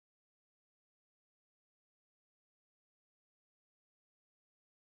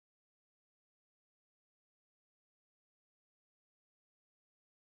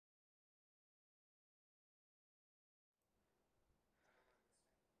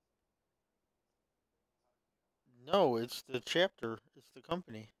No, it's the chapter. It's the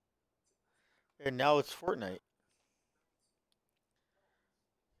company. And now it's Fortnite.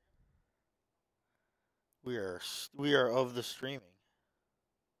 We are of the streaming.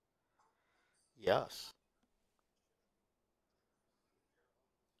 Yes.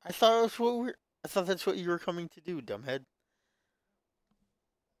 I thought that's what we're. I thought that's what you were coming to do, dumbhead.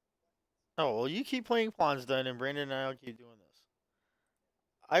 Oh well, you keep playing pawns then, and Brandon and I'll keep doing this.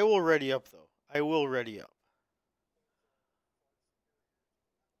 I will ready up though. I will ready up.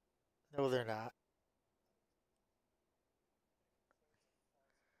 No, they're not.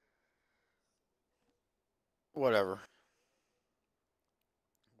 Whatever.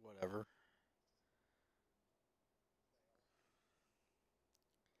 Whatever.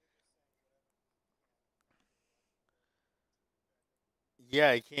 Yeah,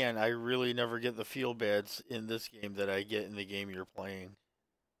 I can. I really never get the feel bads in this game that I get in the game you're playing.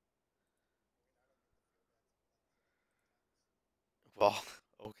 Well,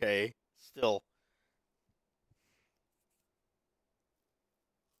 okay. Still,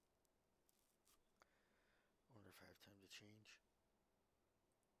 I wonder if I have time to change.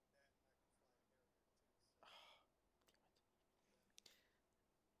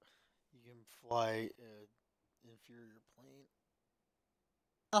 You can fly inferior plane.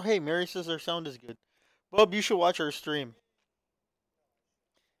 Oh, hey, Mary says our sound is good. Bub, you should watch our stream.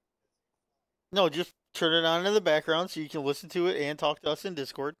 No, just turn it on in the background so you can listen to it and talk to us in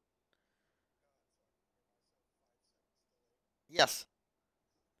Discord. Yes,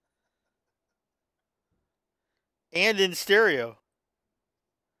 and in stereo.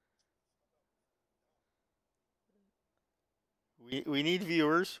 We need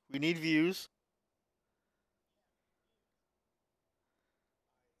viewers. We need views.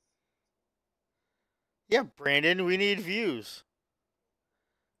 Yeah, Brandon, we need views.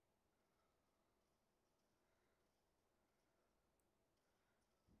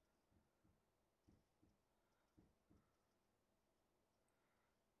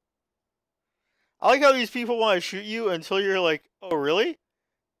 I like how these people want to shoot you until you're like, oh, really?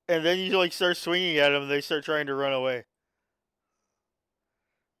 And then you like start swinging at them and they start trying to run away.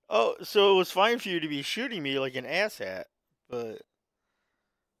 Oh, so it was fine for you to be shooting me like an asshat, but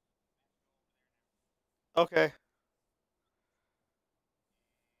okay,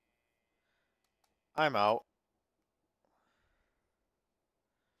 I'm out.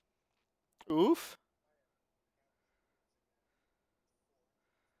 Oof.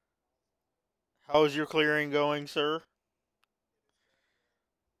 How's your clearing going, sir?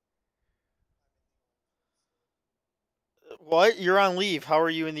 What? You're on leave. How are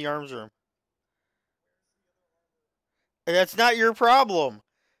you in the arms room? That's not your problem.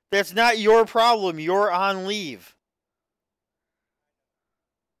 That's not your problem. You're on leave.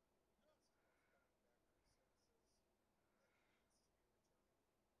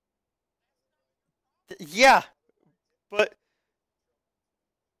 Yeah, but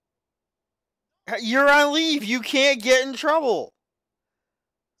you're on leave. You can't get in trouble.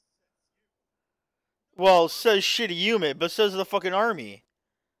 Well, says shitty human, but says the fucking army.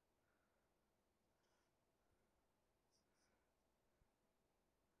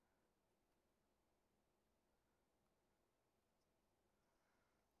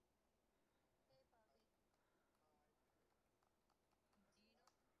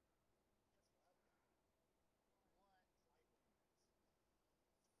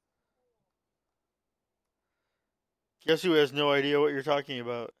 Guess who has no idea what you're talking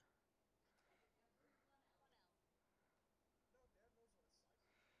about?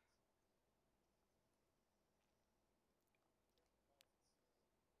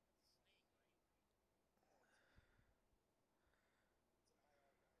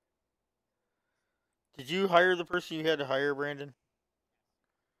 Did you hire the person you had to hire, Brandon?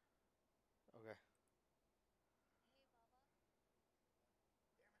 Okay.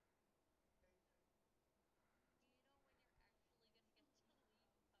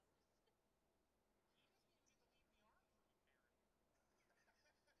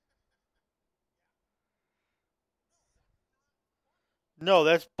 No,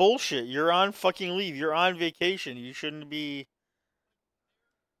 that's bullshit. You're on fucking leave. You're on vacation. You shouldn't be.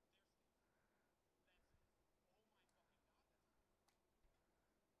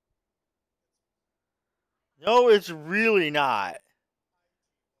 No, it's really not.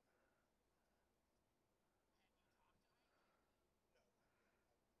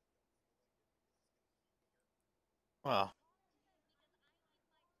 Well,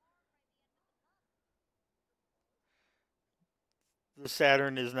 the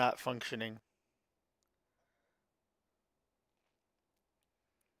Saturn is not functioning.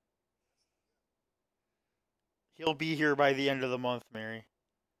 He'll be here by the end of the month, Mary.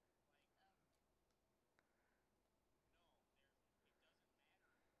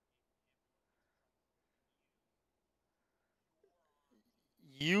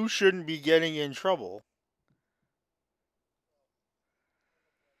 You shouldn't be getting in trouble.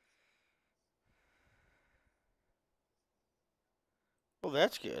 Well,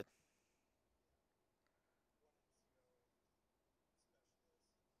 that's good.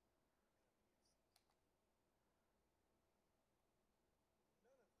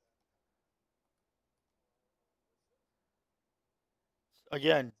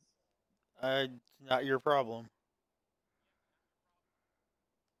 Again, not your problem.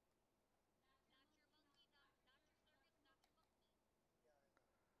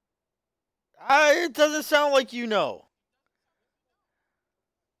 It doesn't sound like you know.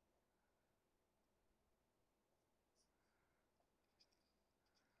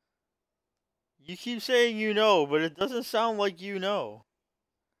 You keep saying you know, but it doesn't sound like you know.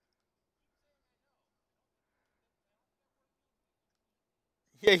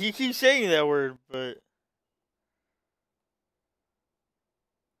 Yeah, he keeps saying that word, but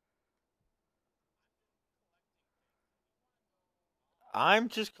I'm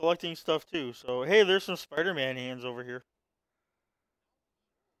just collecting stuff too. So, hey, there's some Spider Man hands over here.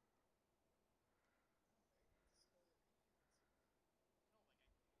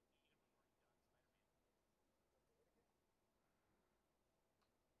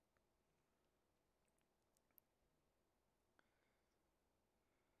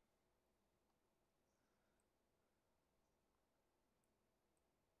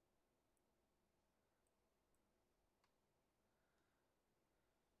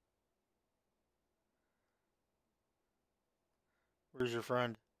 Where's your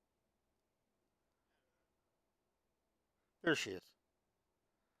friend? There she is.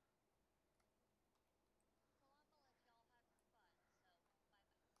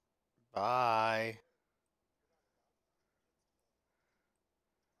 Bye.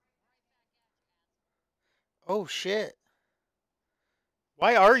 Oh, shit.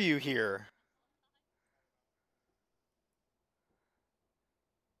 Why are you here?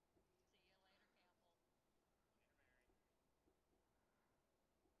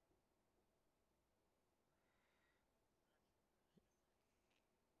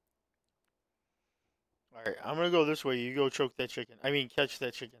 Alright, I'm gonna go this way. You go choke that chicken. I mean, catch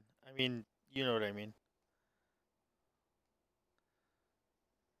that chicken. I mean, you know what I mean.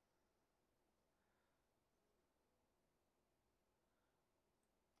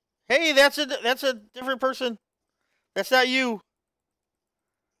 Hey, that's a different person. That's not you.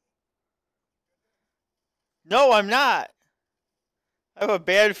 No, I'm not. I have a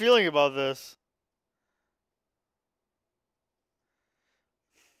bad feeling about this.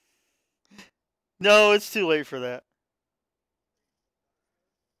 No, it's too late for that.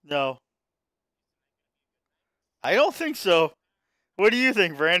 No, I don't think so. What do you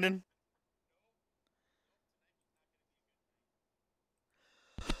think, Brandon?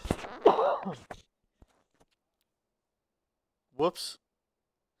 Whoops.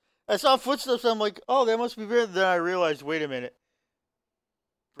 I saw footsteps. I'm like, oh, that must be Brandon. Then I realized, wait a minute.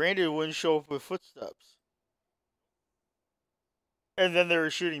 Brandon wouldn't show up with footsteps. And then they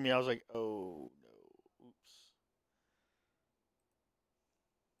were shooting me. I was like, oh no. Oops.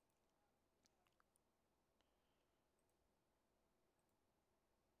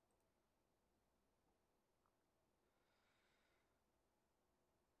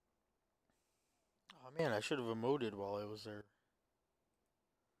 Oh man, I should have emoted while I was there.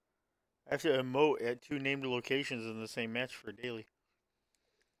 I have to emote at two named locations in the same match for daily.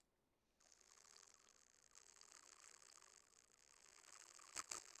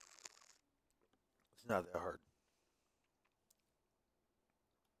 It's not that hard.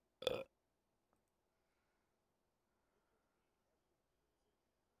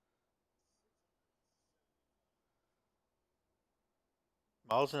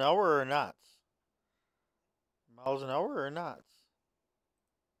 Miles an hour or knots? Miles an hour or knots?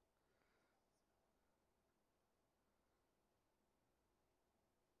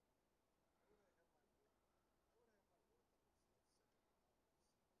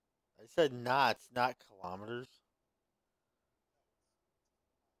 I said knots, not kilometers.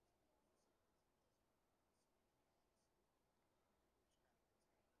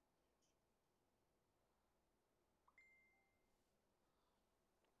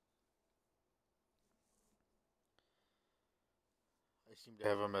 I seem to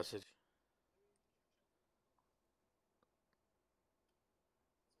have a message.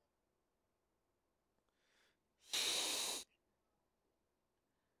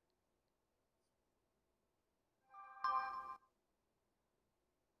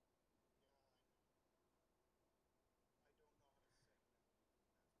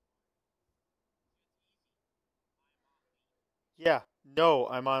 Yeah. No,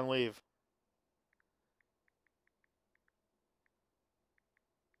 I'm on leave.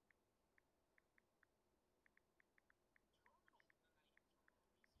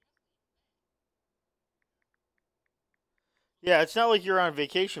 Yeah, it's not like you're on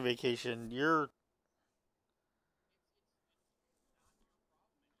vacation. Vacation. You're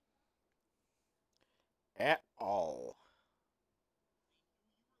at all.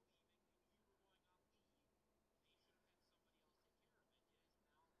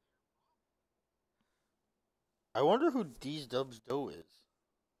 I wonder who D's Dubs Doe is.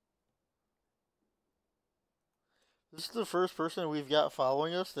 This is the first person we've got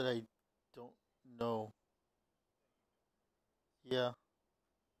following us that I don't know. Yeah,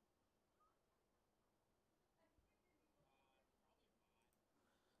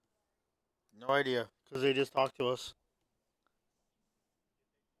 no idea because they just talked to us.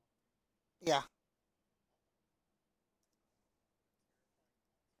 Yeah,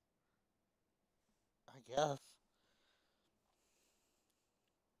 I guess.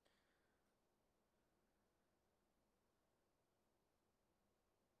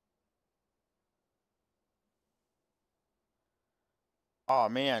 Oh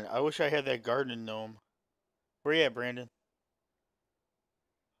man, I wish I had that garden gnome. Where you at, Brandon?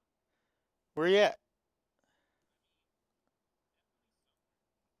 Where you at?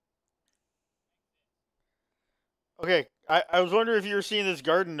 Okay, I was wondering if you were seeing this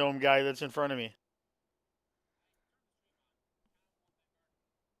garden gnome guy that's in front of me.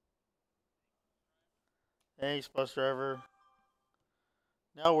 Thanks, bus driver.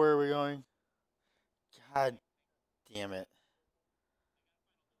 Now where are we going? God damn it.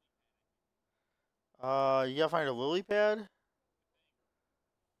 You gotta find a lily pad?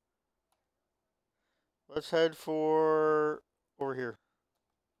 Let's head for over here.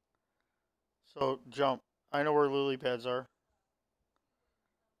 So jump. I know where lily pads are.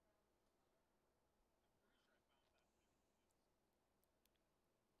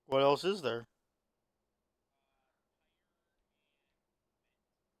 What else is there?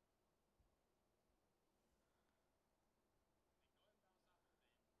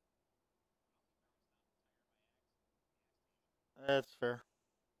 That's fair.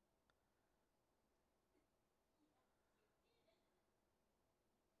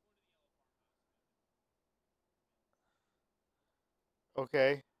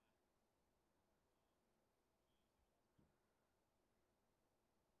 Okay.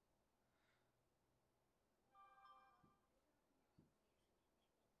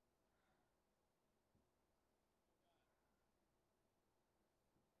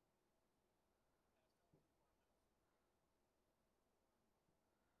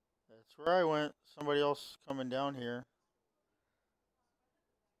 That's where I went. Somebody else coming down here.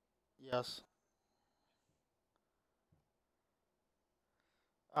 Yes.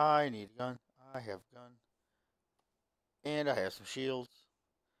 I need a gun. I have a gun. And I have some shields.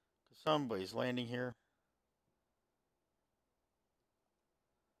 Somebody's landing here.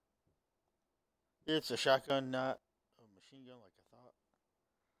 It's a shotgun, not a machine gun like I thought.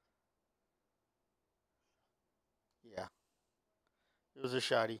 Yeah. It was a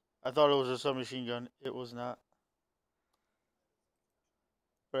shotty. I thought it was a submachine gun. It was not.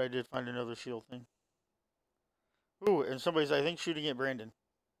 But I did find another shield thing. Ooh, and somebody's, I think, shooting at Brandon.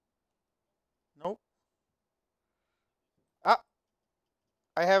 Nope. Ah,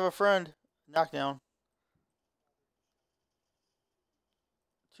 I have a friend. Knockdown.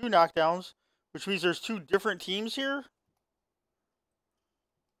 Two knockdowns, which means there's two different teams here.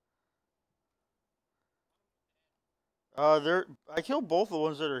 There. I killed both the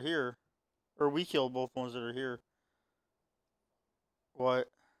ones that are here, or we killed both the ones that are here. What?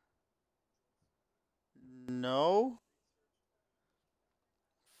 No.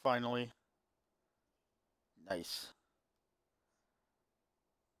 Finally. Nice.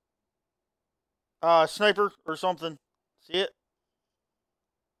 Sniper or something. See it?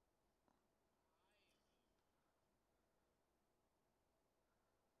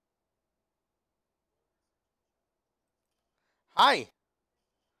 Hi.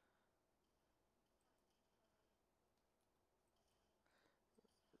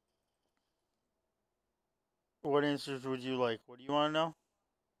 What answers would you like? What do you want to know?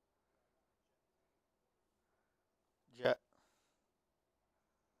 Jet.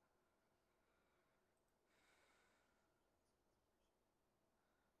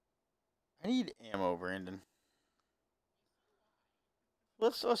 I need ammo, Brandon.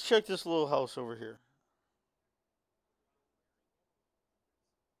 Let's check this little house over here.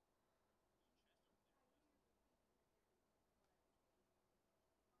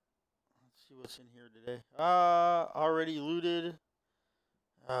 Let's see what's in here today. Already looted.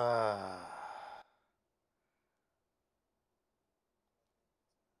 Uh,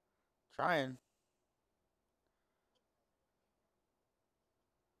 trying.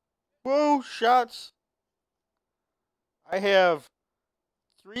 Whoa, shots. I have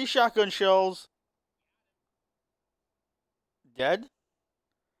 3 shotgun shells. Dead?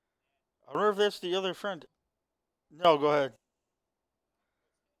 I wonder if that's the other friend. No, go ahead.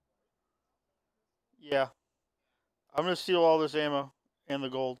 Yeah. I'm gonna steal all this ammo and the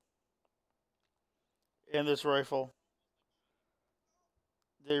gold and this rifle.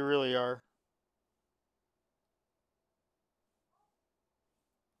 They really are.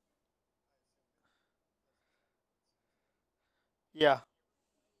 Yeah.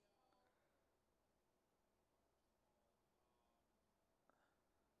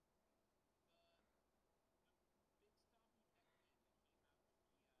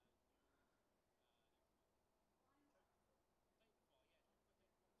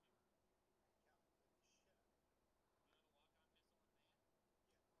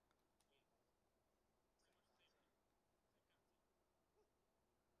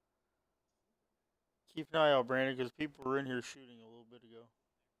 Keep an eye out, Brandon, because people were in here shooting a little bit ago.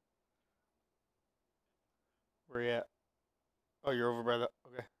 Where you at? Oh, you're over by the.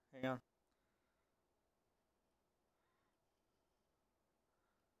 Okay, hang on.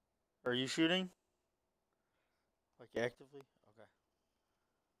 Are you shooting? Like actively? Okay.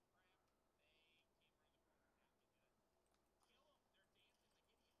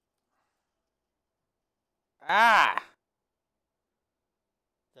 Ah!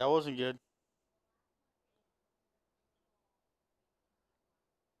 That wasn't good.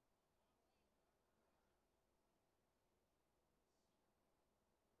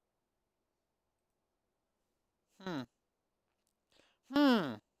 Hmm.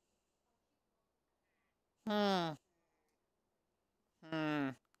 Hmm. Hmm. Hmm.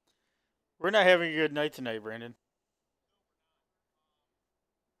 We're not having a good night tonight, Brandon.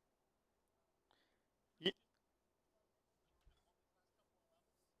 Y-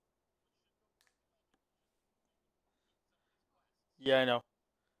 yeah, I know.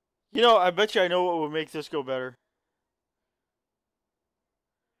 I bet you I know what would make this go better.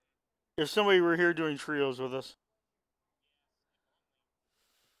 If somebody were here doing trios with us.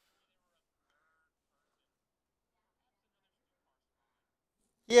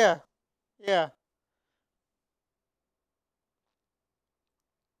 Yeah. Yeah.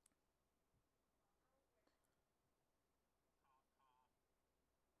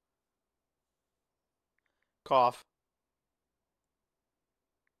 Cough.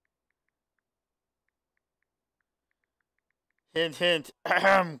 Hint, hint.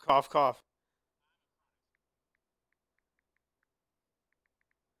 Cough, cough.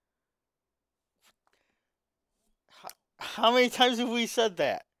 How many times have we said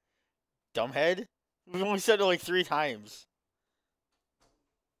that? Dumbhead? We've only said it like 3 times.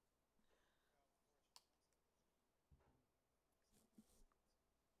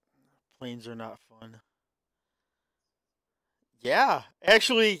 Planes are not fun. Yeah.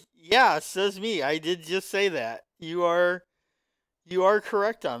 Actually, yeah, says me. I did just say that. You are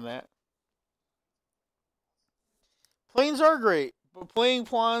correct on that. Planes are great, but playing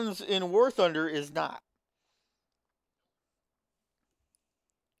pawns in War Thunder is not.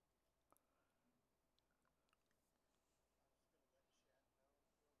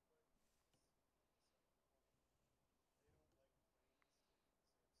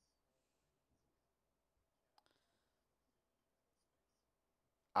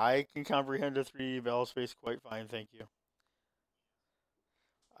 I can comprehend a 3D battle space quite fine, thank you.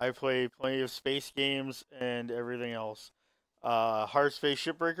 I play plenty of space games and everything else. Hard space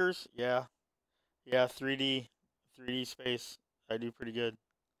shipbreakers, yeah, yeah, 3D space. I do pretty good.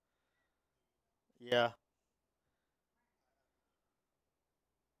 Yeah.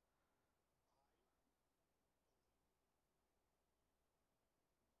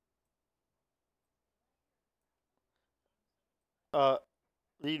 Uh,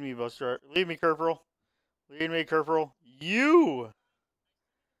 lead me, Buster. Lead me, Corporal. Lead me, Corporal. You,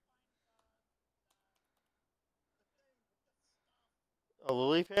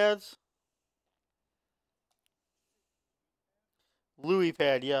 lily pads, Louis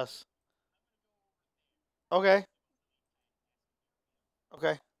pad. Yes. Okay.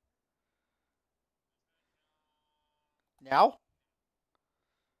 Okay. Now.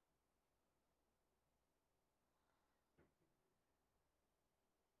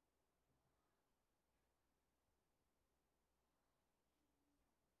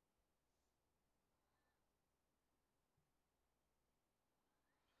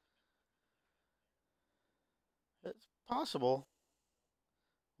 Possible.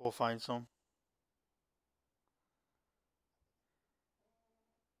 We'll find some.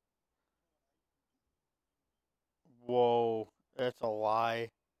 Whoa, that's a lie.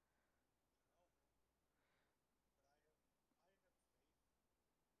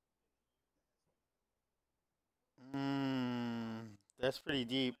 That's pretty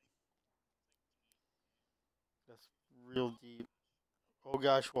deep. That's real deep. Oh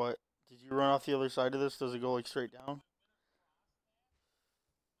gosh, what? Did you run off the other side of this? Does it go like straight down?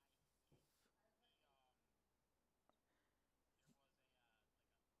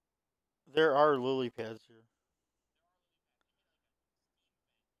 There are lily pads here.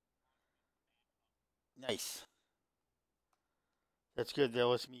 Nice. That's good. That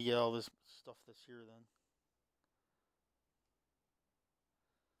lets me get all this stuff that's here then.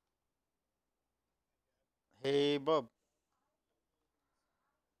 Hey, bub.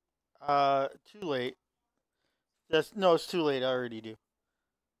 Too late. That's no, it's too late. I already do.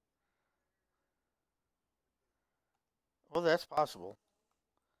 Well, that's possible.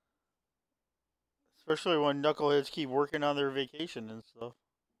 Especially when knuckleheads keep working on their vacation and stuff.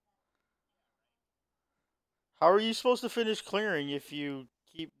 How are you supposed to finish clearing if you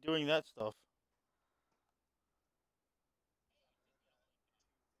keep doing that stuff?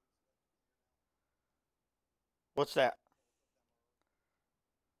 What's that?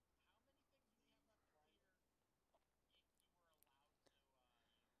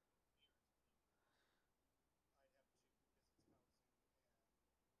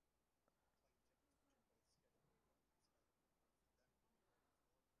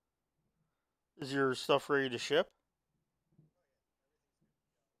 Is your stuff ready to ship?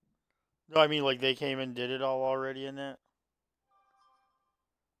 No, I mean like they came and did it all already in that.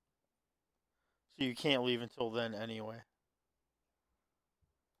 So you can't leave until then anyway.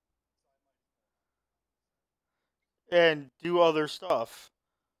 And do other stuff.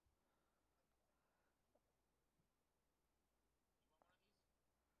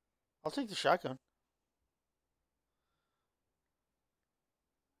 I'll take the shotgun.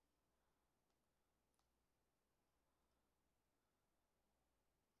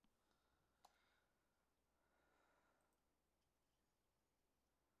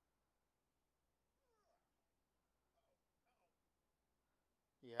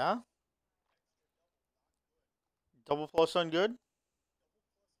 Yeah? Double plus on good?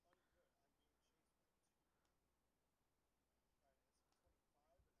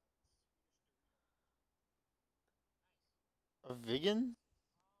 A vegan?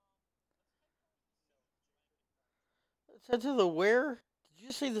 Let's head to the where? Did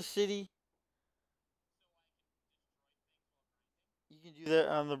you say the city? You can do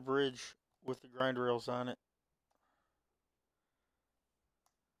that on the bridge with the grind rails on it.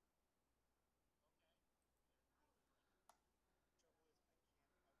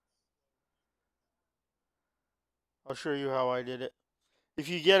 I'll show you how I did it. If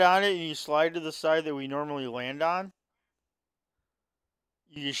you get on it and you slide to the side that we normally land on,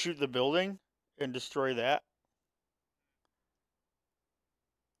 you can shoot the building and destroy that.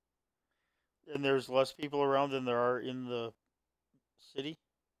 And there's less people around than there are in the city.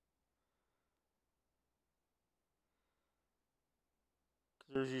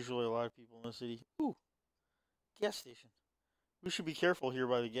 Because there's usually a lot of people in the city. Ooh, gas station. We should be careful here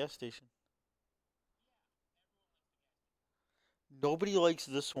by the gas station. Nobody likes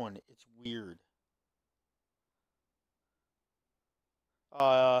this one. It's weird.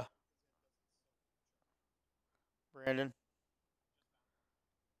 Uh, Brandon,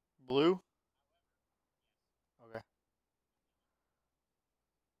 blue. Okay.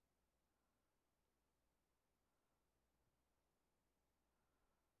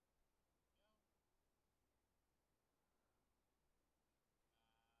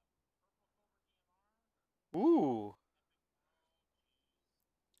 Ooh,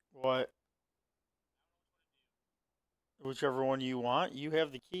 what? Whichever one you want. You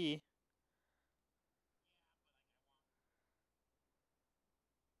have the key.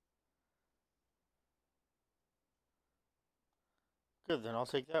 Good, then I'll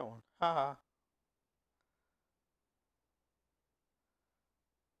take that one. Haha.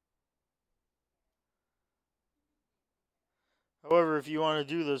 However, if you want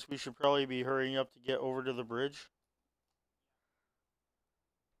to do this, we should probably be hurrying up to get over to the bridge.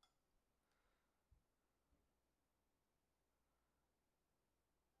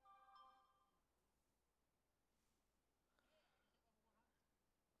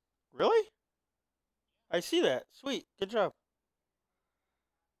 Really? I see that. Sweet. Good job.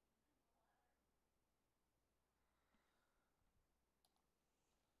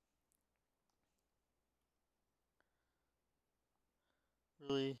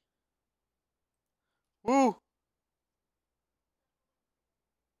 Really? Woo!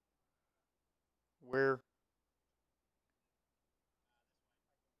 Where?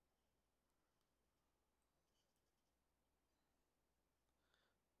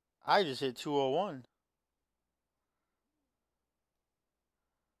 I just hit 201.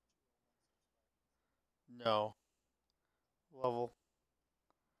 No. Level.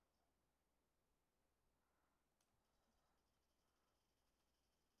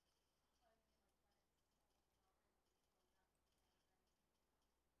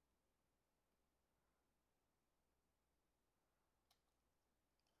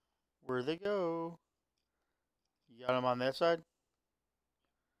 Where'd they go? You got them on that side?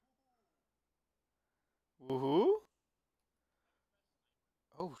 Woohoo!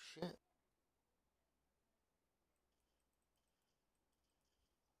 Oh, shit.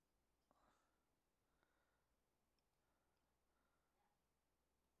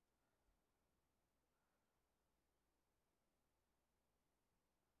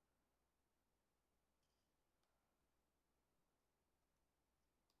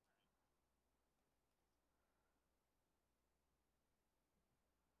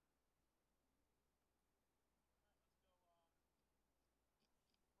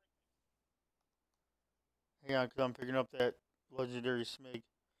 Hang on, because I'm picking up that legendary Smig.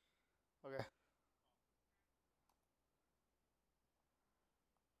 Okay.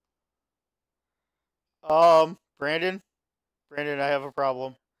 Brandon? Brandon, I have a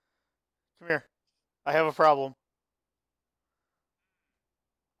problem. Come here. I have a problem.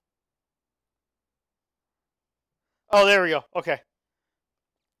 Oh, there we go. Okay.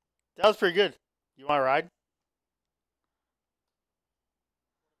 That was pretty good. You want to ride?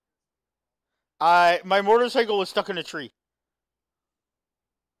 My motorcycle was stuck in a tree.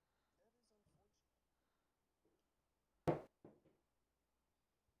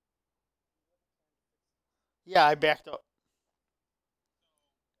 Yeah, I backed up.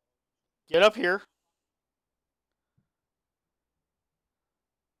 Get up here.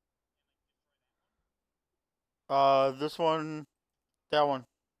 This one, that one.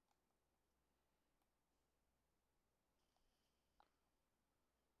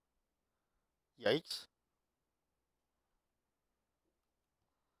 Yikes.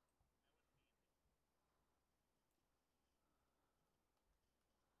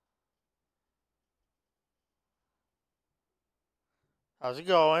 How's it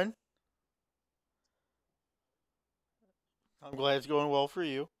going? I'm glad it's going well for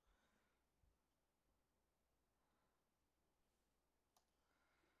you.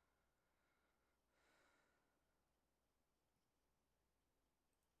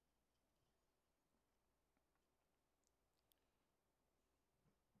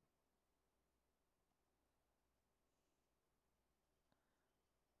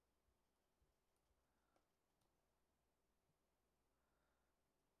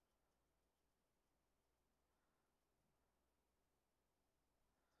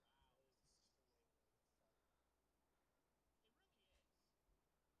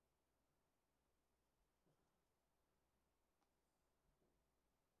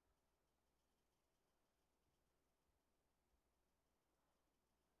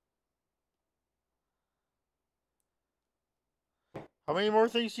 How many more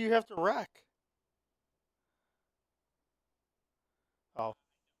things do you have to wreck? Oh,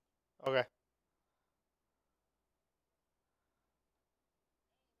 okay.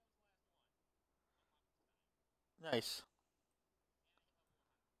 Nice.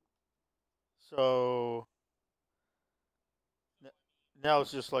 So now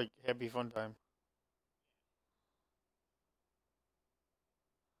it's just like happy fun time.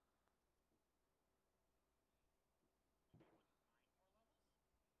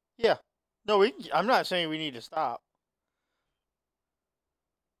 Yeah. No, I'm not saying we need to stop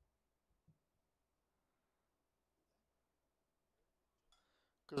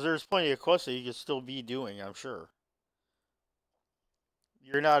because there's plenty of quests that you could still be doing. I'm sure.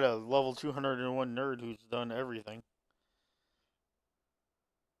 You're not a level 201 nerd who's done everything.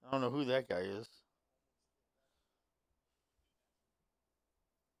 I don't know who that guy is.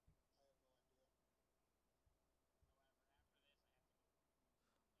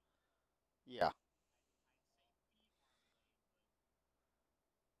 Yeah.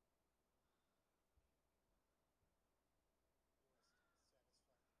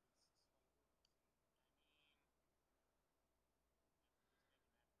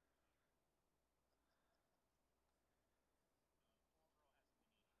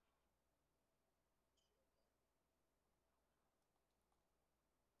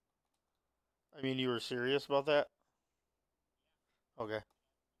 I mean, you were serious about that? Okay,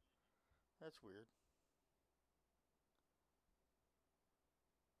 that's weird.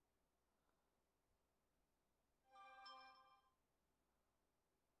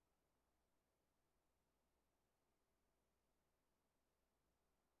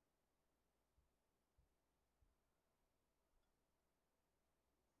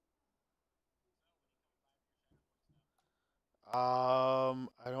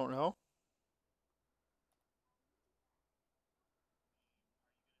 I don't know.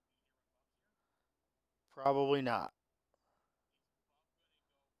 Probably not.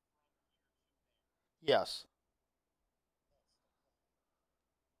 Yes.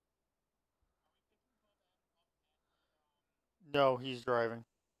 No, he's driving.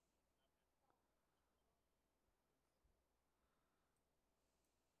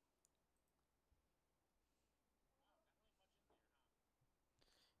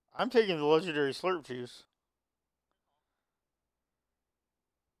 I'm taking the legendary slurp juice.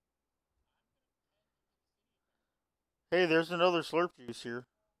 Hey, there's another slurp juice here.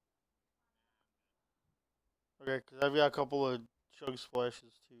 Okay, because I've got a couple of chug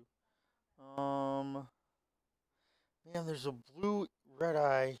splashes too. Man, there's a blue red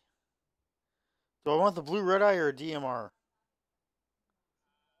eye. Do I want the blue red eye or a DMR?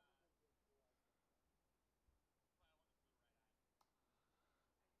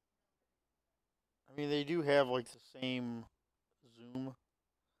 I mean, they do have like the same zoom.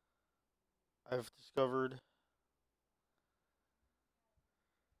 I've discovered.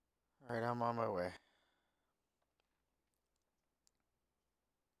 All right, I'm on my way.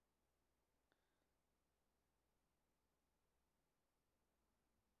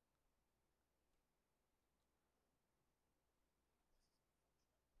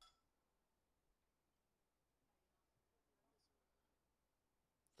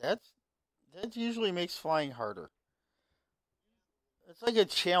 That's that usually makes flying harder. It's like a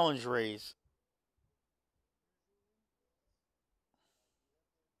challenge race.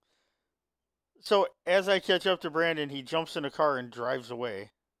 So as I catch up to Brandon, he jumps in a car and drives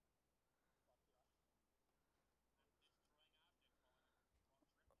away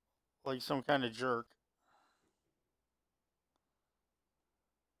like some kind of jerk.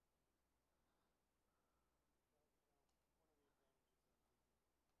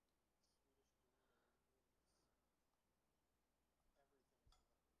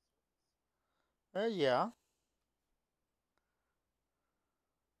 Yeah.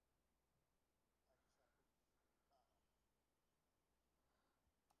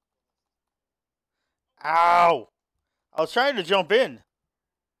 Ow! I was trying to jump in.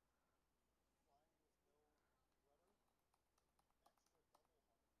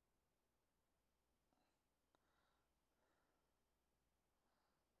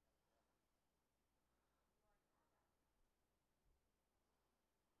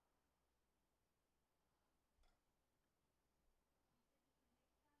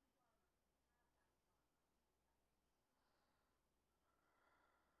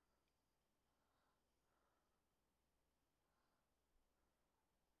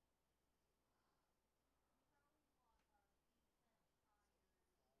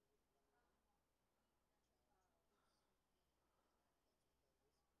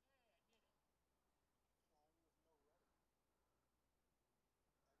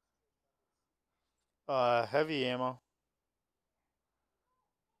 Heavy ammo.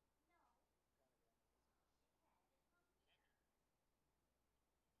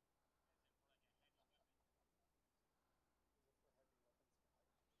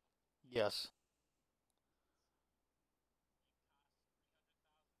 Yes.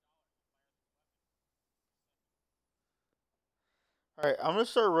 All right, I'm gonna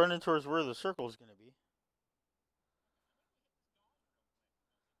start running towards where the circle is gonna be.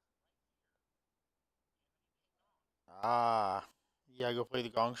 Ah, yeah. Go play the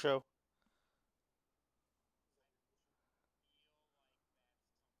Gong Show.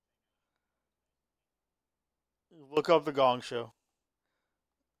 Look up the Gong Show.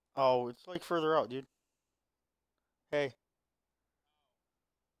 Oh, it's like further out, dude. Hey.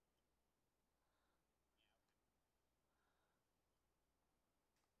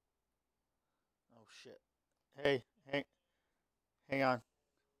 Oh shit. Hey, hang on.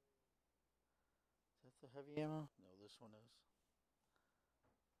 Is that the heavy ammo? No, this one is.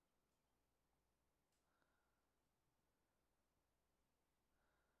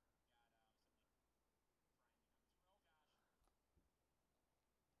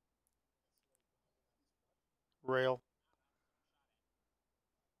 Rail.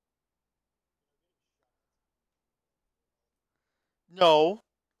 No,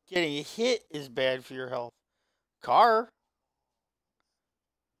 getting hit is bad for your health. Car.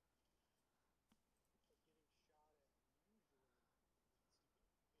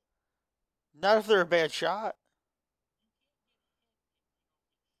 Not if they're a bad shot.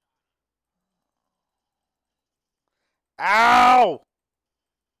 Ow!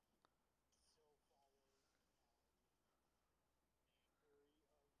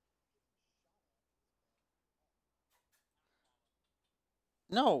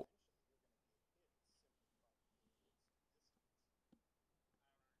 No,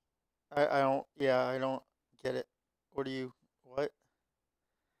 I don't. Yeah, I don't get it. What do you? What?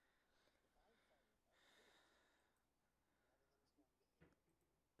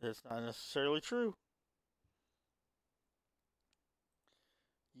 That's not necessarily true.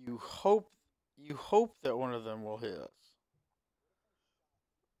 You hope. You hope that one of them will hit us.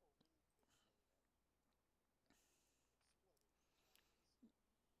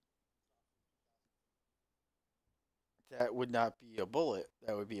 That would not be a bullet.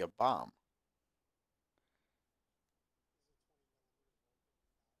 That would be a bomb.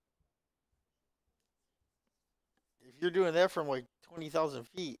 If you're doing that from like 20,000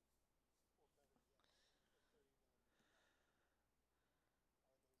 feet,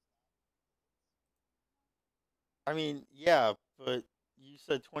 I mean, yeah, but you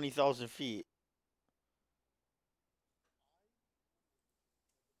said 20,000 feet.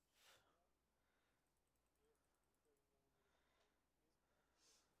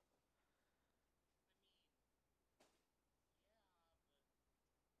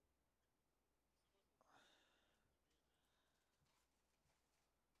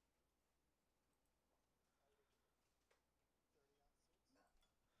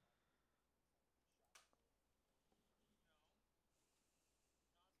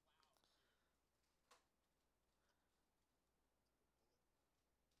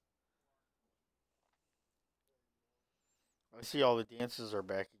 I see all the dances are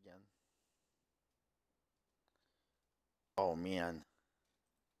back again. Oh man,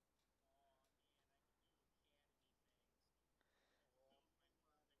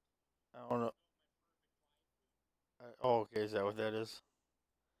 I don't know. Oh, okay, is that what that is?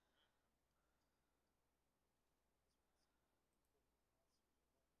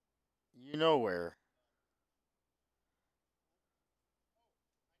 You know where?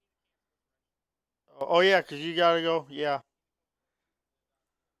 Oh yeah, cause you gotta go. Yeah,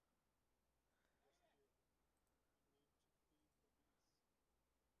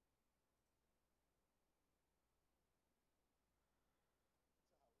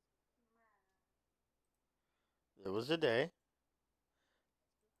 it was a day.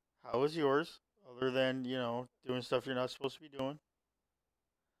 How was yours? Other than doing stuff you're not supposed to be doing.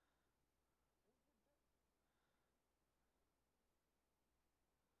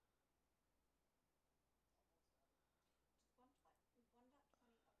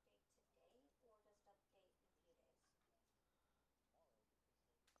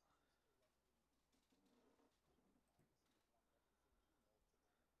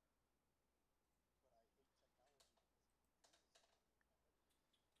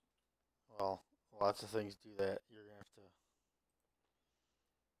 Well, lots of things do that. You're gonna have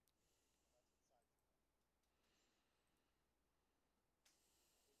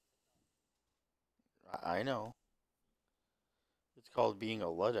to. I know. It's called being a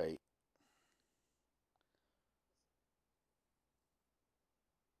luddite.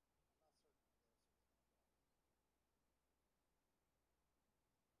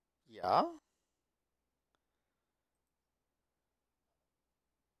 Yeah,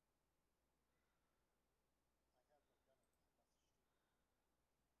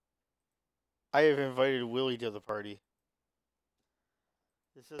 I have invited Willie to the party.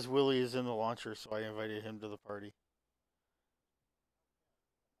 It says Willie is in the launcher, so I invited him to the party.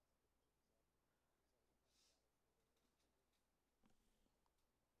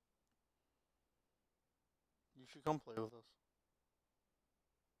 You should come play with us.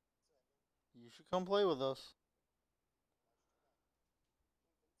 You should come play with us.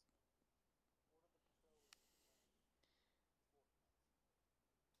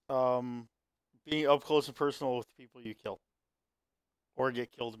 Um, Being up close and personal with people you kill or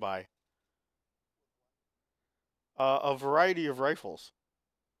get killed by. A variety of rifles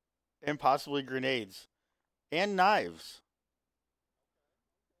and possibly grenades and knives.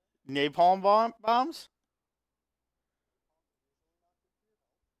 Napalm bombs.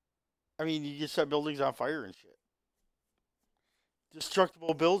 I mean, you just set buildings on fire and shit.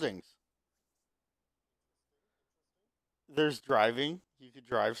 Destructible buildings. There's driving. You could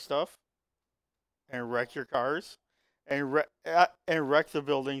drive stuff and wreck your cars, and wreck the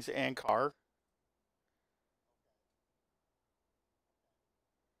buildings and car.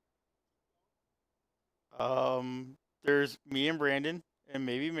 There's me and Brandon and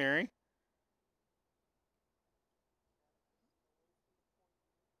maybe Mary.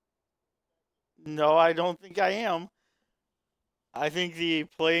 No, I don't think I am. I think the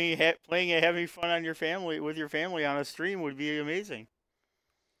playing and having fun on your family with your family on a stream would be amazing.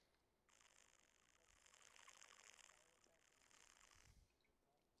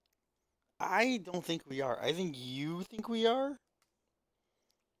 I don't think we are. I think you think we are.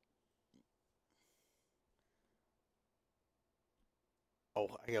 Oh,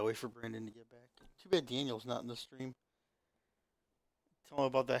 I gotta wait for Brandon to get back. Too bad Daniel's not in the stream. Tell him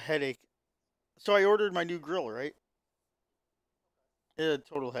about the headache. So I ordered my new grill, right?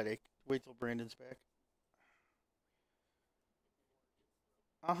 Total headache. Wait till Brandon's back.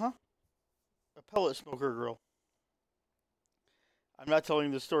 Uh huh. A pellet smoker grill. I'm not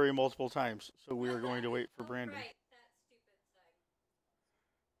telling the story multiple times, so we are going to wait for Brandon. Right, that stupid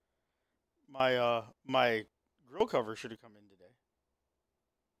thing. My grill cover should have come in today.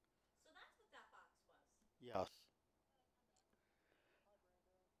 So that's what that box was.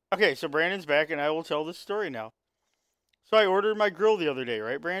 Yes. Okay, so Brandon's back, and I will tell this story now. So I ordered my grill the other day,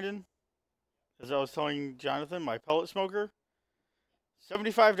 right, Brandon? As I was telling Jonathan, my pellet smoker,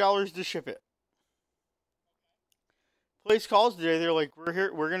 $75 to ship it. Place calls today. They're like, "We're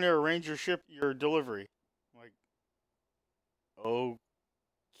here. We're gonna arrange your delivery." I'm like,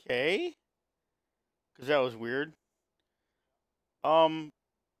 okay, because that was weird. Um,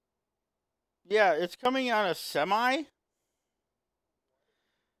 yeah, it's coming on a semi.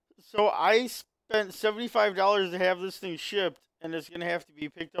 So I spent $75 to have this thing shipped, and it's gonna have to be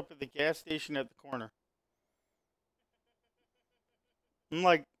picked up at the gas station at the corner. I'm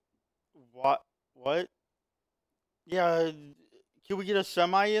like, what? What? Yeah, can we get a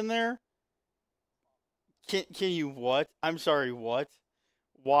semi in there? Can you what? I'm sorry, what?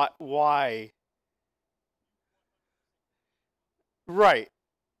 What? Why? Right.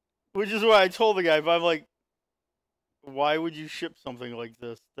 Which is what I told the guy. But I'm like, why would you ship something like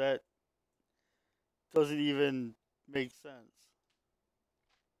this? That doesn't even make sense.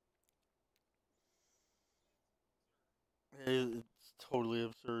 It's totally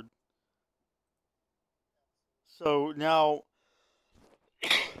absurd. So now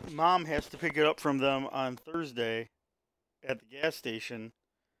mom has to pick it up from them on Thursday at the gas station,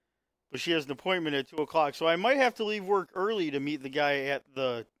 but she has an appointment at 2 o'clock. So I might have to leave work early to meet the guy at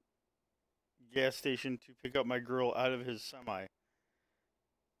the gas station to pick up my girl out of his semi. Dad,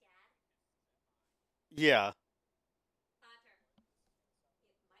 Yeah. Hunter, it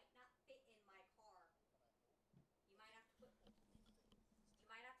might not fit in my car. You might have to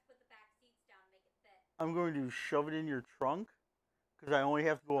put the back seats down and make it fit. I'm going to shove it in your trunk because I only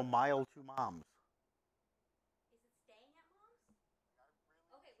have to go a mile to mom's. Is it staying at mom's?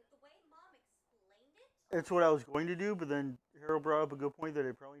 Okay, with the way mom explained it. It's what I was going to do, but then Harold brought up a good point that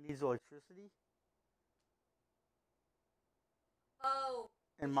it probably needs electricity, Oh,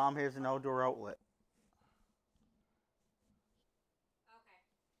 and mom has an outdoor outlet.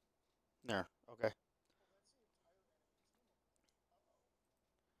 okay. There. Okay.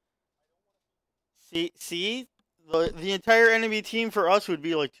 See, the entire enemy team for us would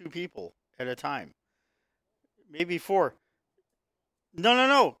be like two people at a time, maybe four. No, no,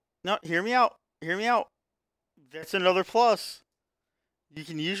 no, no. Hear me out. Hear me out. That's another plus. You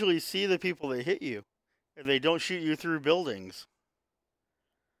can usually see the people that hit you, if they don't shoot you through buildings.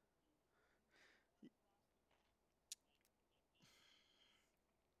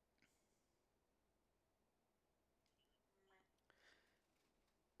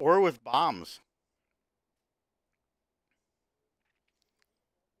 Or with bombs.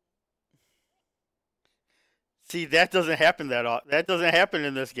 See, that doesn't happen that doesn't happen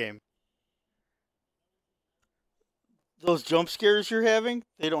in this game. Those jump scares you're having,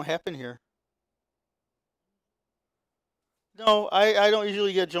 they don't happen here. No, I don't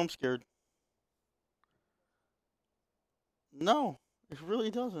usually get jump scared. No, it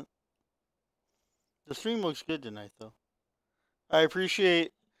really doesn't. The stream looks good tonight, though. I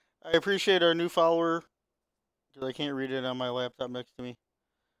appreciate I appreciate our new follower because I can't read it on my laptop next to me.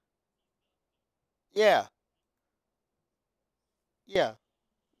 Yeah, yeah,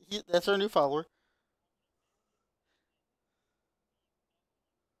 that's our new follower,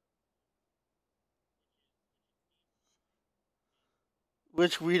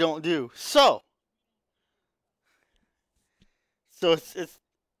 which we don't do. So it's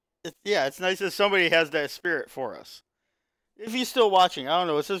yeah, it's nice that somebody has that spirit for us. If he's still watching, I don't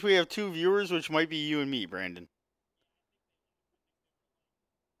know. It says we have two viewers, which might be you and me, Brandon.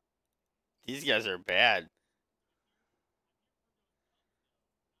 These guys are bad.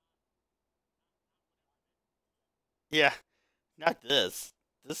 Yeah, not this.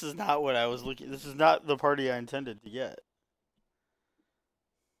 This is not what I was looking. This is not the party I intended to get.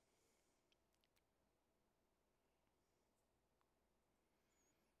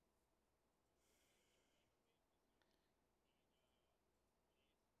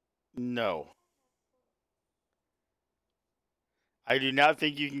 No. I do not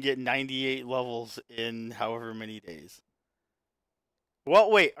think you can get 98 levels in however many days. Well,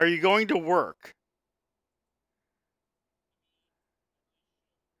 wait, are you going to work?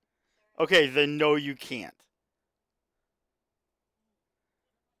 Okay, then no, you can't.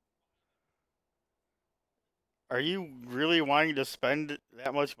 Are you really wanting to spend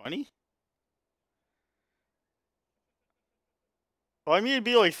that much money? Well, I mean, it'd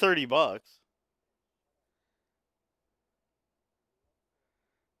be like 30 bucks.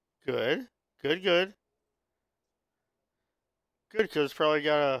 Good. Good, good. Good, because it's probably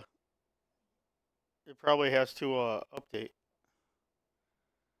got a. It probably has to update.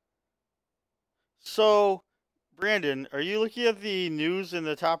 So, Brandon, are you looking at the news in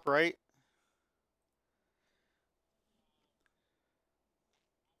the top right?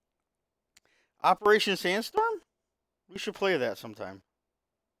 Operation Sandstorm? We should play that sometime.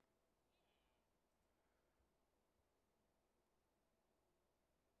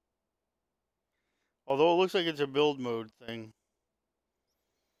 Although it looks like it's a build mode thing.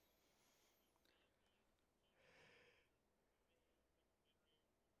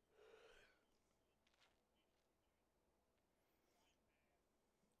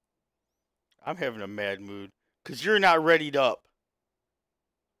 I'm having a mad mood. Because you're not readied up.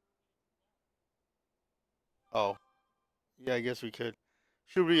 Oh. Yeah, I guess we could.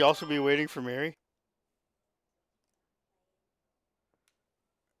 Should we also be waiting for Mary?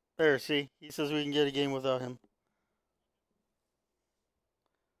 There, see? He says we can get a game without him.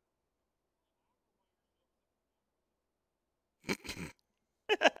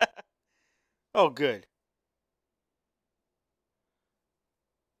 Oh, good.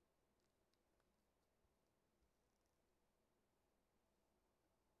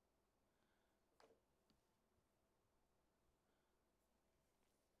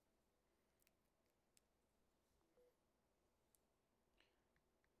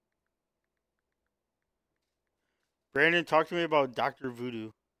 Brandon, talk to me about Dr.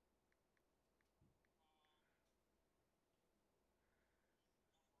 Voodoo.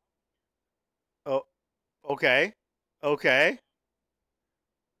 Oh, okay. Okay.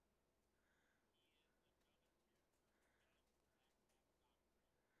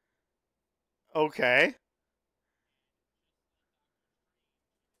 Okay.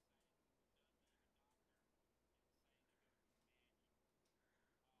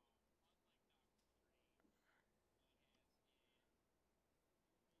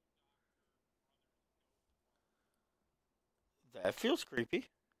 That feels creepy.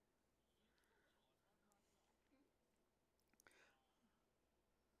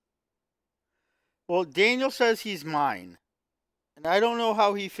 Well, Daniel says he's mine, and I don't know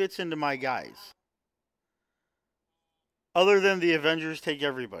how he fits into my guys. Other than the Avengers take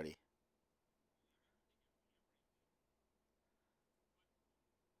everybody.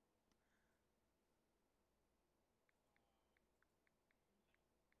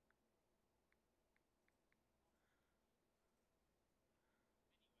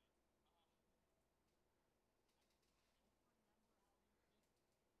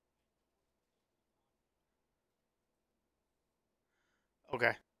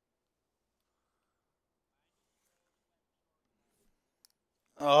 Okay.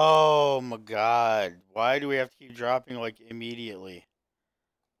 Oh my god. Why do we have to keep dropping like immediately?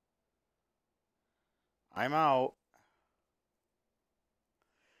 I'm out.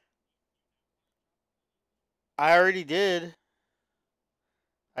 I already did.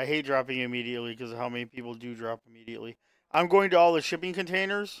 I hate dropping immediately because of how many people do drop immediately. I'm going to all the shipping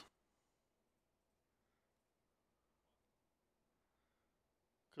containers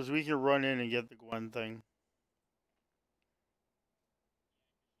because we can run in and get the Gwen thing.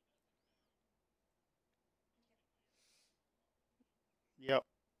 Yep.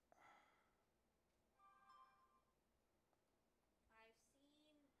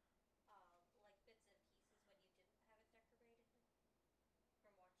 I've seen like bits and pieces when you didn't have it decorated from watching you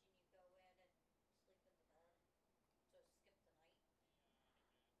go in and sleep in the bed. So skip the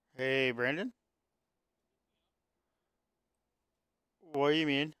night. Hey, Brandon. What do you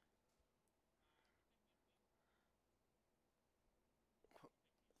mean?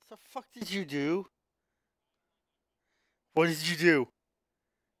 What the fuck did you do? What did you do?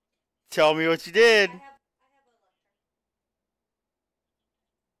 Tell me what you did. I have a lecture.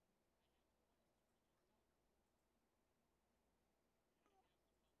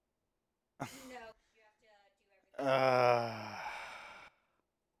 No, you have to do everything. Uh,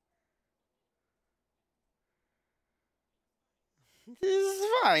 this is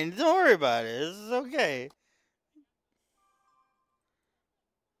fine. Don't worry about it. This is okay.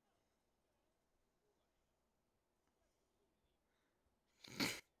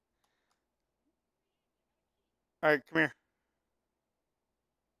 All right, come here.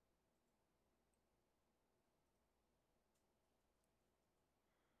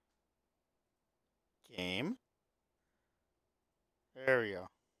 Game. There we go.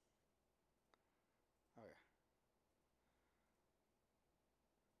 Okay.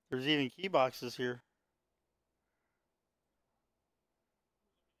 There's even key boxes here.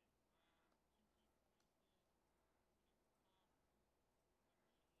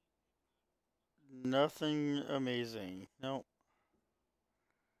 Nothing amazing. No.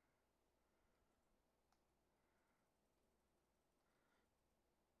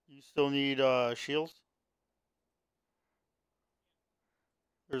 You still need shields.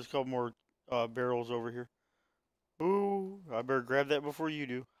 There's a couple more barrels over here. Ooh, I better grab that before you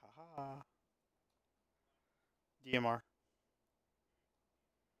do. Haha. DMR.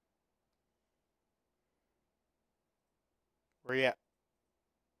 Where you at?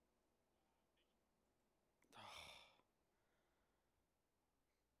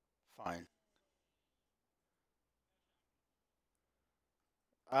 Fine.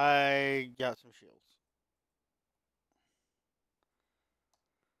 I got some shields.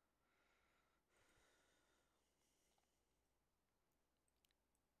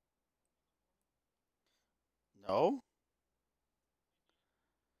 No?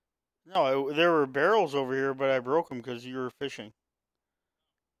 No, there were barrels over here, but I broke them because you were fishing.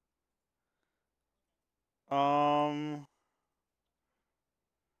 Um,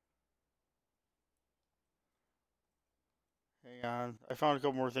 hang on. I found a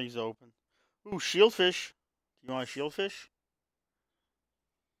couple more things to open. Ooh, shieldfish. Do you want a shieldfish?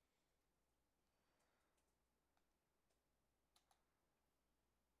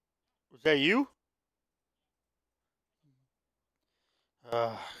 Was that you?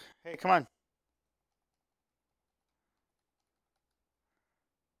 Uh, hey, come on.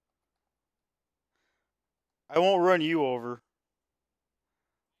 I won't run you over.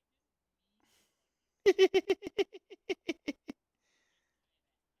 Is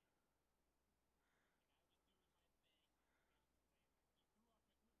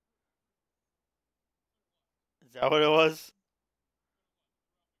that what it was?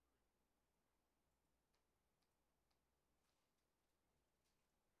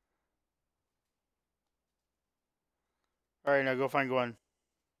 All right, now go find Gwen.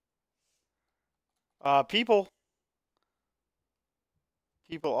 People.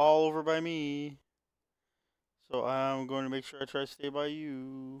 People all over by me. So I'm going to make sure I try to stay by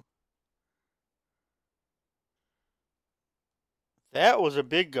you. That was a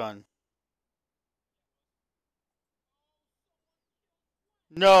big gun.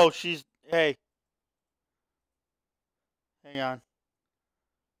 No, she's. Hey, hang on.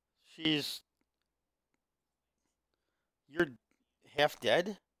 She's. You're half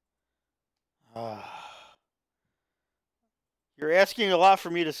dead? Uh, you're asking a lot for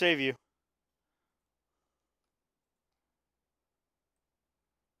me to save you.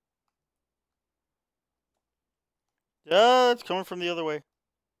 It's coming from the other way.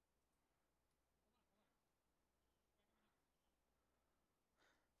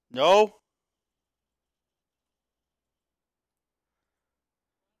 No.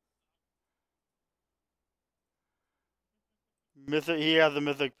 Mythic. He had the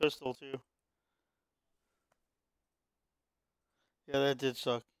mythic pistol too. Yeah, that did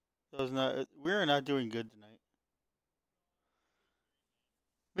suck. That was not. We're not doing good tonight.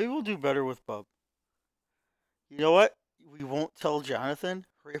 Maybe we'll do better with Bub. You know what? We won't tell Jonathan.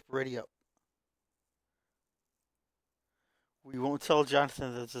 Hurry up, ready up. We won't tell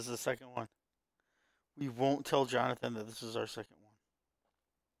Jonathan that this is the second one. We won't tell Jonathan that this is our second one.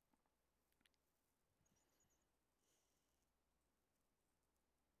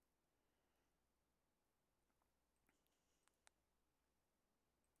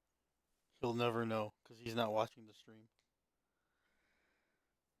 He'll never know because he's not watching the stream.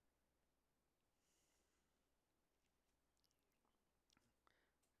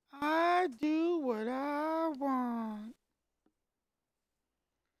 I do what I want.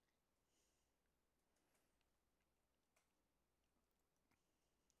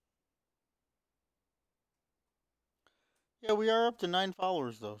 Yeah, we are up to 9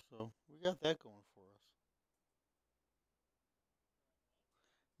 followers though, so we got that going for us.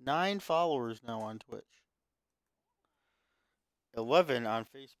 9 followers now on Twitch. 11 on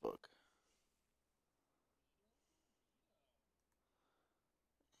Facebook.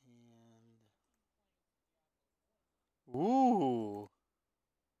 And ooh,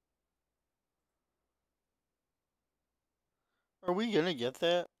 are we gonna get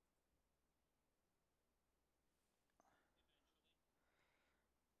that?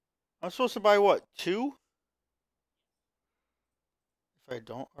 I'm supposed to buy what? Two? if I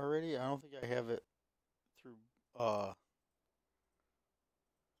don't already. I don't think I have it through. Uh,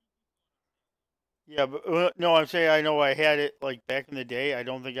 yeah, but no, I'm saying I know I had it like back in the day. I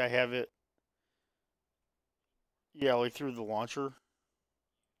don't think I have it. Yeah, like through the launcher.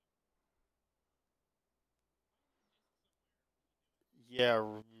 Yeah,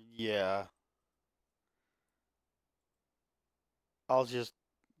 yeah. I'll just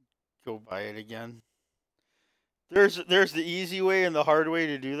go buy it again. There's the easy way and the hard way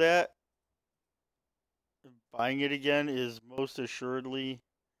to do that. Buying it again is most assuredly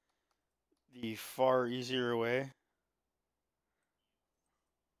the far easier way.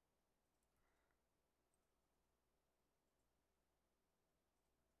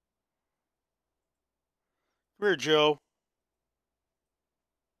 Come here, Joe.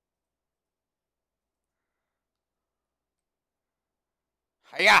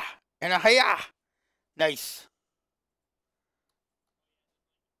 Hiya! And a hiya! Nice.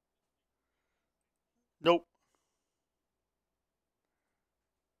 Nope.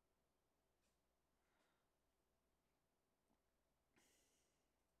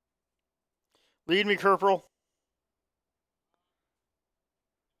 Lead me, Corporal.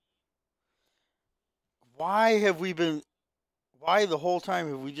 Why have we been. Why the whole time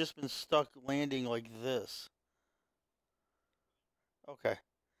have we just been stuck landing like this? Okay.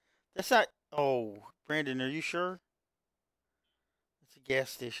 That's not. Oh, Brandon, are you sure? It's a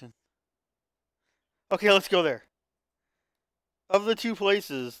gas station. Okay, let's go there. Of the two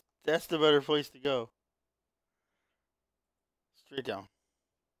places, that's the better place to go. Straight down.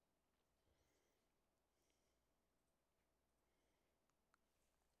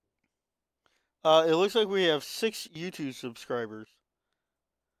 It looks like we have 6 YouTube subscribers,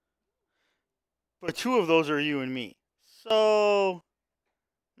 but 2 of those are you and me. So,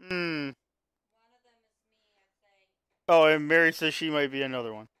 hmm. One of them is me, I think. Oh, and Mary says she might be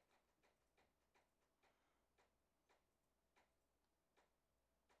another one.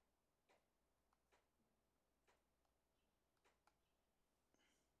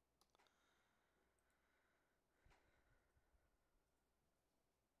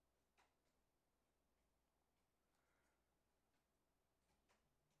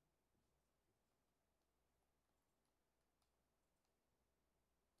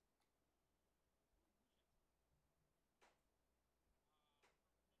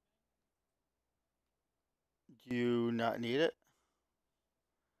 Do you not need it?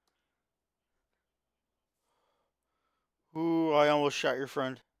 Ooh, I almost shot your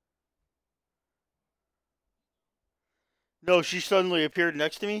friend. No, she suddenly appeared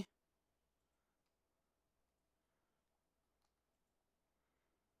next to me.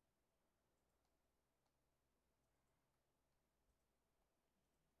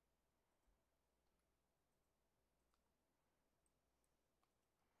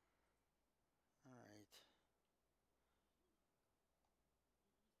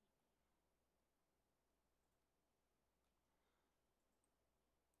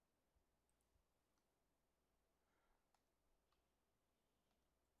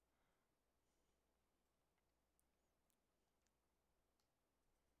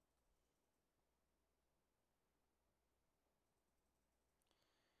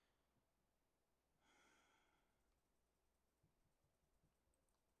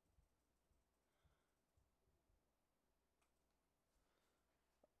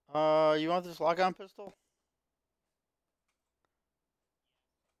 All right. You want this lock-on pistol?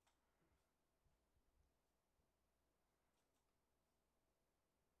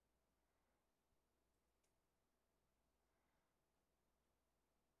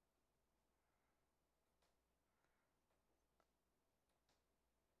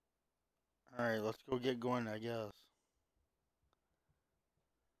 All right, let's go get going, I guess.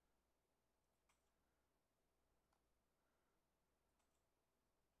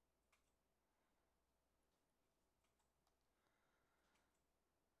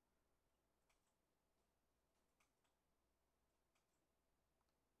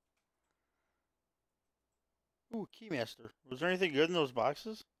 Ooh, Keymaster. Was there anything good in those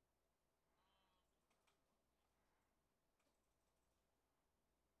boxes?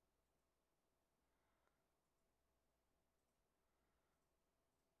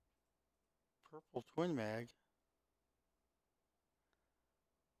 Purple twin mag.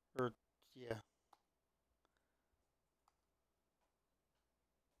 Or yeah.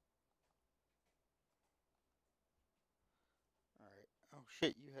 All right. Oh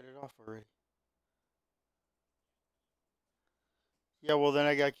shit, you had it off already. Yeah, well then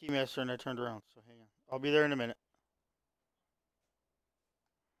I got Keymaster and I turned around. So hang on. I'll be there in a minute.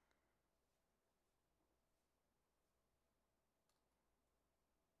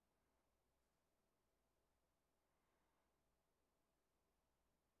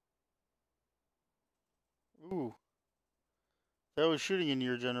 Ooh, that was shooting in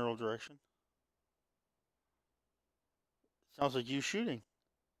your general direction. Sounds like you shooting.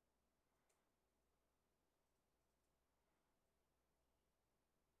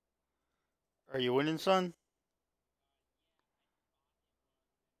 Are you winning, son?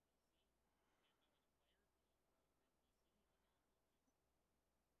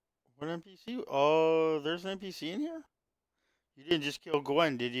 What NPC? Oh, there's an NPC in here? You didn't just kill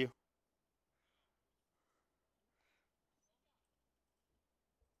Gwen, did you?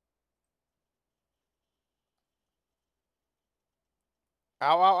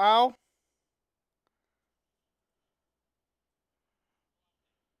 Ow, ow, ow.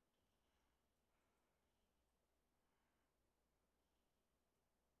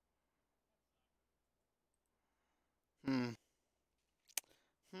 Hmm.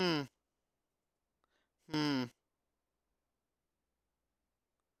 Hmm. Hmm.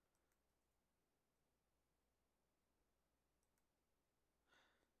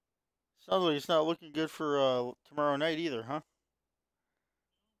 Sounds like it's not looking good for tomorrow night either, huh?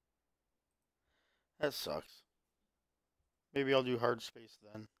 That sucks. Maybe I'll do hard space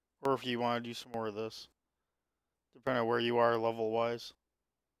then. Or if you want to do some more of this, depending on where you are level wise.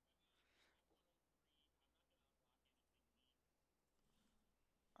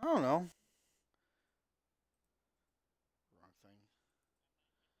 I don't know. Wrong thing.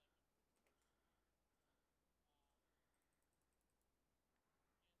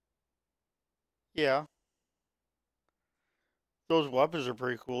 Yeah, those weapons are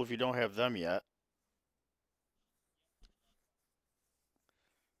pretty cool if you don't have them yet.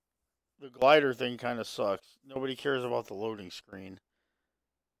 The glider thing kind of sucks. Nobody cares about the loading screen.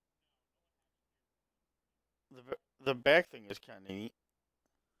 The back thing is kind of neat.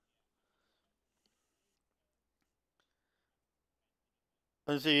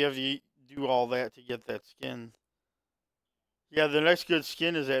 Let's say you have to do all that to get that skin. Yeah, the next good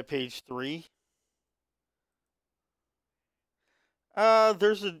skin is at page 3.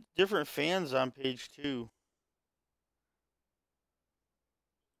 There's a different fans on page 2.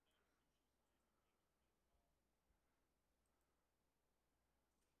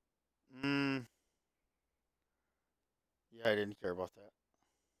 Mm, yeah, I didn't care about that.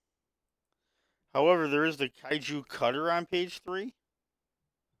 However, there is the kaiju cutter on page 3.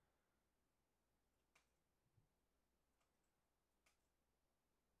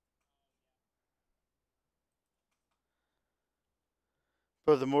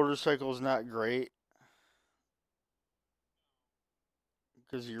 But the motorcycle is not great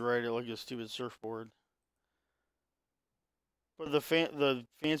because you ride it like a stupid surfboard. But the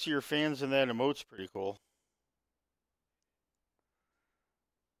fancier fans in that emote's pretty cool.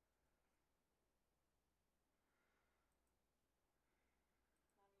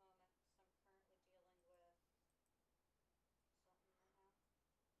 One moment, 'cause I'm currently dealing with something right now.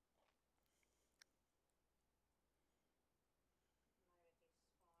 Might have despawned, but I don't know, and I'm not taking any chances.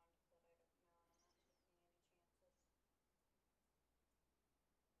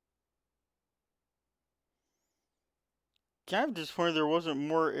 Kind of disappointed there wasn't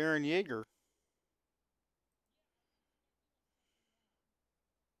more Aaron Yeager.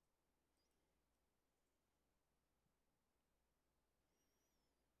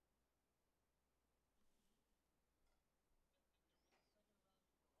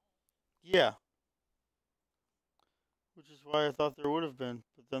 Yeah, which is why I thought there would have been,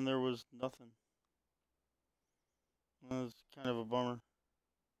 but then there was nothing. That was kind of a bummer.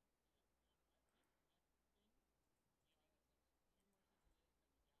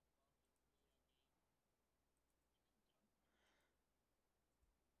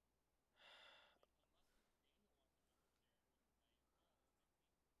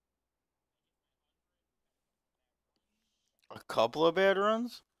 A couple of bad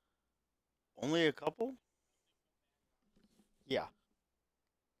runs? Only a couple? Yeah.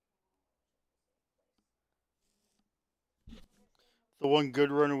 The one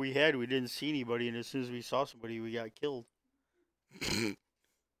good run we had, we didn't see anybody, and as soon as we saw somebody, we got killed. Should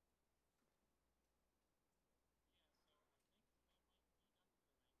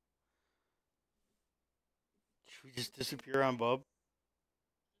we just disappear on Bub?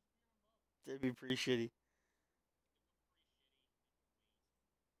 That'd be pretty shitty.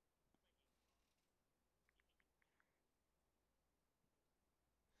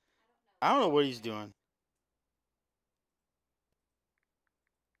 I don't know I don't know what what he's he's doing. doing.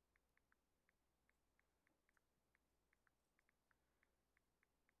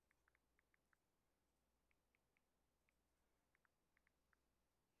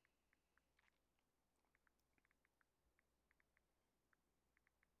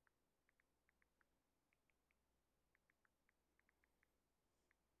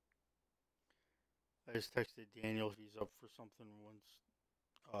 I just texted Daniel if he's up for something once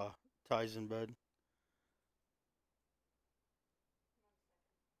uh, Ty's in bed.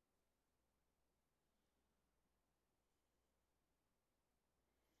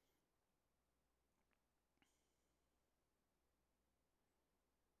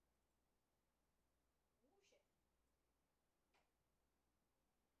 Ooh, shit.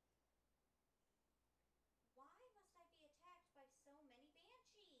 Why must I be attacked by so many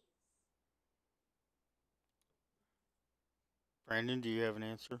banshees? Brandon, do you have an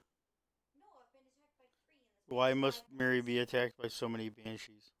answer? No, I've been attacked by 3 in the span Why of must 5 Mary be minutes. attacked by so many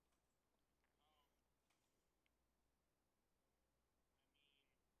banshees?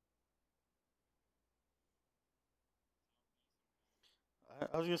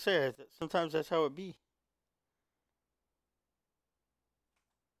 I was gonna say sometimes that's how it be.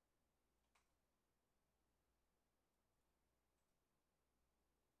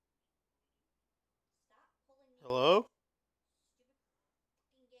 Stop pulling me in. Hello?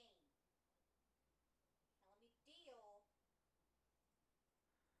 Stupid fucking game. Now let me deal.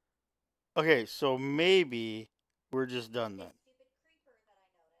 Okay, so maybe we're just With done this then. stupid creeper that I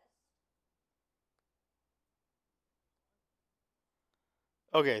noticed.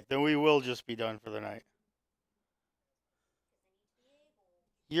 Okay, then we will just be done for the night. Because I need to be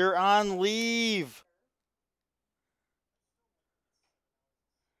able to You're fight on this leave. monster.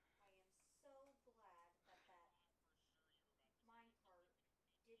 I am so glad that that minecart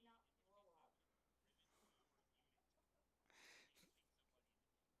did not blow up.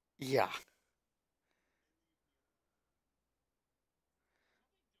 Yeah.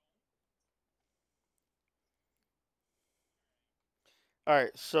 All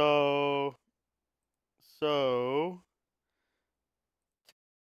right. So